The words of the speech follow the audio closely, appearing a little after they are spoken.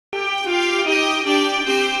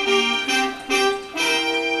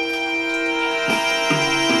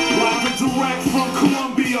from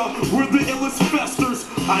Columbia, where the illest festers.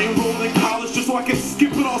 I enrolled in college just so I could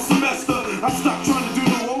skip it all semester. I stopped trying to do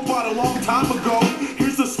the robot a long time ago.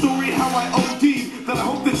 Here's a story how I OD'd that I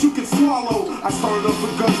hope that you can swallow. I started off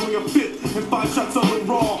with guzzling a fifth and 5 shots of it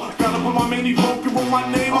raw. Got up with my mini broke and wrote my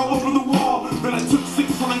name all over the wall. Then I took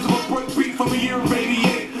 6 lines of a breakbeat from the year of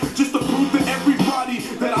 '88 just to prove to everybody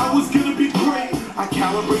that I was gonna be great. I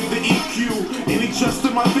calibrated the EQ and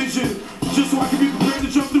adjusted my vision just so I could be prepared to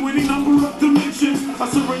jump through any number of dimensions. A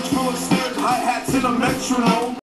syringe full of snares, hi-hats, and a metronome.